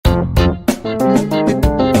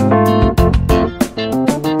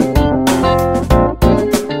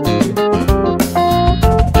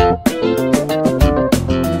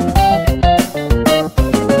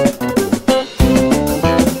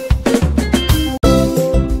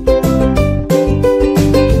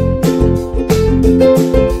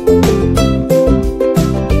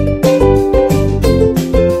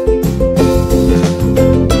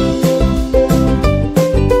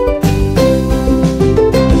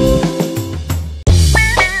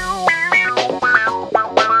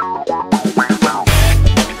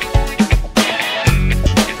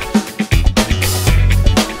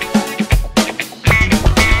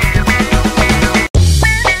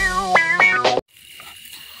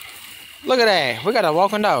Look at that. We got a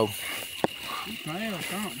walking dog.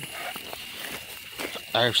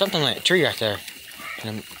 There's something like a tree right there.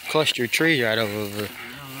 And a cluster of trees right over.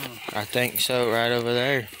 I think so, right over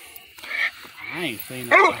there. I ain't seen it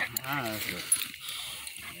with my eyes, but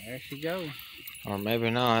there she goes. Or maybe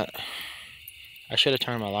not. I should have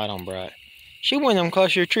turned my light on bright. She went in them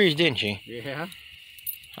cluster of trees, didn't she? Yeah.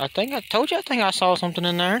 I think I told you. I think I saw something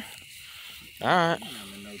in there. All right.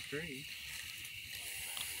 No tree.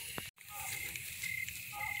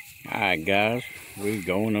 All right, guys. We're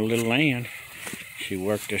going to Lil Ann. She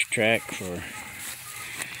worked this track for,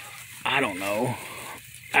 I don't know,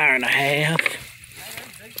 hour and a half.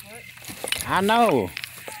 I know.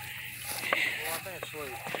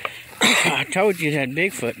 I told you that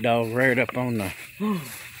Bigfoot dog reared up on the.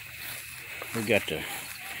 We got the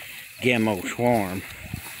Gamo swarm.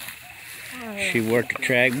 She worked the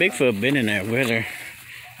track. Bigfoot been in there with her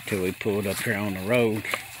till we pulled up here on the road.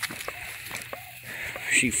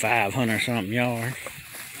 She 500 something yards.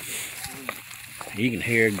 You can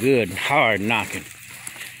hear good hard knocking.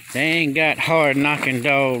 They ain't got hard knocking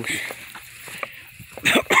dogs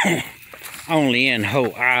only in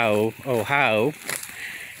Ohio.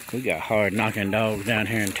 We got hard knocking dogs down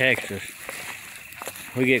here in Texas.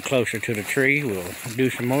 We get closer to the tree, we'll do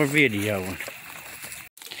some more videoing.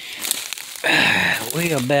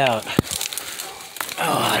 We about,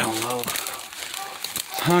 I don't know,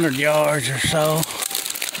 100 yards or so.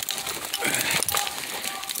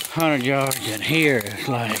 100 yards in here is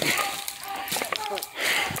like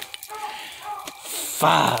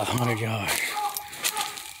 500 yards.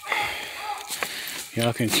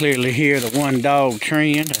 Y'all can clearly hear the one dog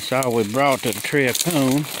treeing. That's all we brought to the tree of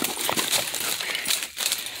coon.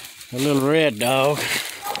 The little red dog.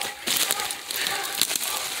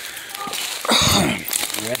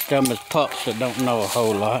 The rest of them is pups that don't know a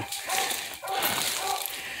whole lot.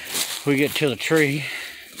 We get to the tree,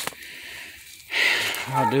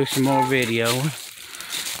 I'll do some more video.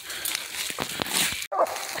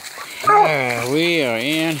 We are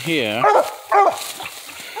in here.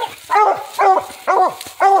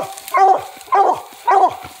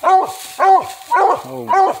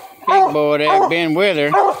 Oh, big boy that been with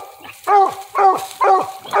her.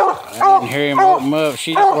 I didn't hear him open up.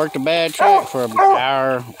 She just worked a bad track for an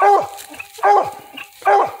hour,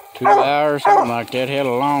 2 hours, something like that. Had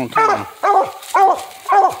a long time.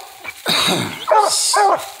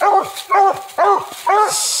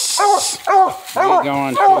 We're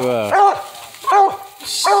going to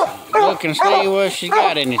look and see whether she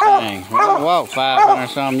got anything. We're going to walk 500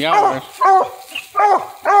 some yards.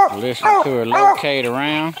 Listen to her locate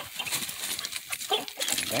around.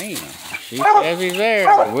 Damn, she says he's there,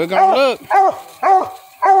 but we're going to look.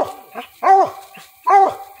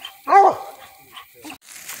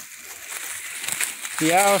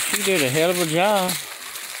 Y'all, she did a hell of a job.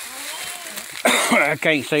 I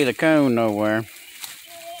can't see the coon nowhere.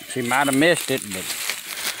 She might have missed it, but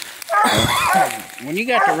when you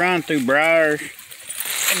got to run through briars,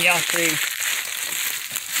 and y'all see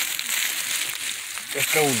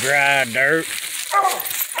just old dry dirt,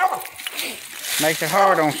 makes it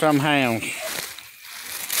hard on some hounds.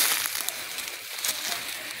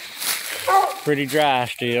 Pretty dry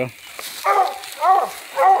still.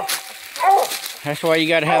 That's why you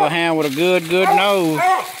got to have a hound with a good nose.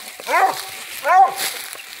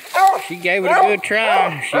 She gave it a good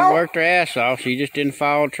try. She worked her ass off. She just didn't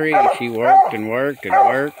fall trees. She worked and worked and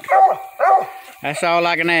worked. That's all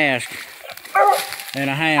I can ask in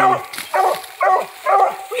a hound.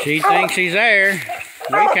 She thinks he's there.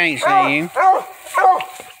 We can't see him.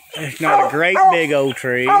 It's not a great big old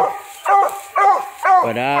tree.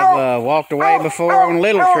 But I've walked away before on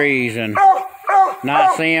little trees and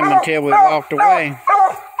not see him until we walked away.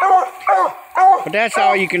 But that's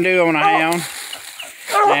all you can do on a hound.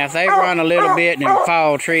 Now, if they run a little bit and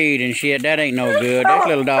fall treed and shit, that ain't no good. This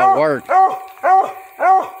little dog worked.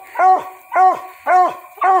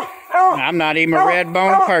 I'm not even a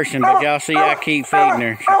Redbone person, but y'all see I keep feeding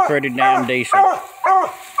her. She's pretty damn decent.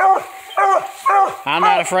 I'm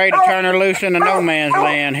not afraid to turn her loose in the no man's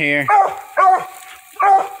land here.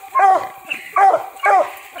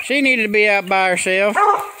 She needed to be out by herself.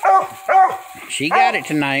 She got it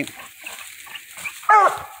tonight.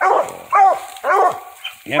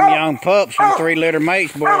 Them young pups and 3 litter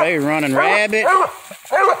mates, boy, they was running rabbit.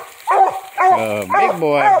 Big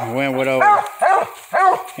boy went with over.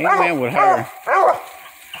 He went with her.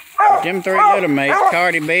 But them 3 litter mates,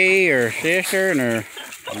 Cardi B, her sister, and her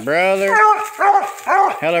brother.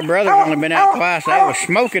 Hell, her brother's only been out twice. They was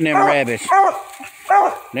smoking them rabbits.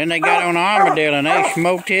 Then they got on the armadillo and they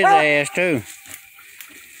smoked his ass too.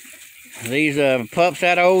 These pups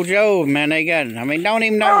out of old Joe, man, they got, I mean, don't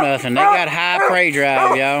even know nothing. They got high prey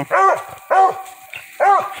drive, y'all.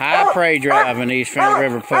 High prey drive in these Finley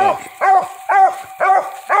River pups.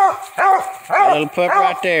 That little pup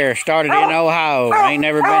right there started in Ohio. Ain't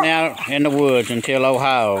never been out in the woods until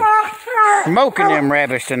Ohio. Smoking them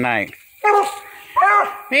rabbits tonight.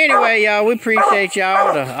 Anyway, y'all, we appreciate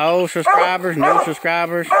y'all, the old subscribers, new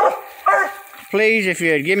subscribers. Please, if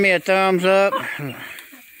you'd give me a thumbs up.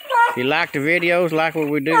 If you like the videos, like what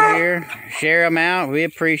we do here, share them out. We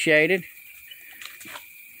appreciate it.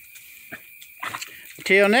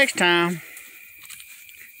 Until next time,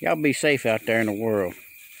 y'all be safe out there in the world.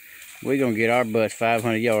 We're going to get our butts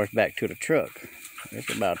 500 yards back to the truck.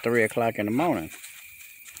 It's about 3 o'clock in the morning.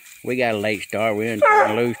 We got a late start. We didn't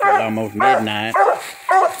turn loose till almost midnight.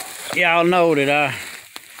 Y'all know that I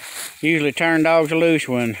usually turn dogs loose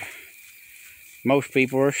when most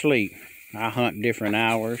people are asleep. I hunt different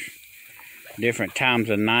hours, different times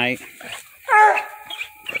of night.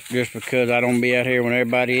 Just because I don't be out here when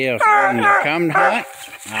everybody else is. When they come to hunt,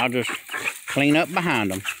 I'll just clean up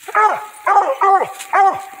behind them.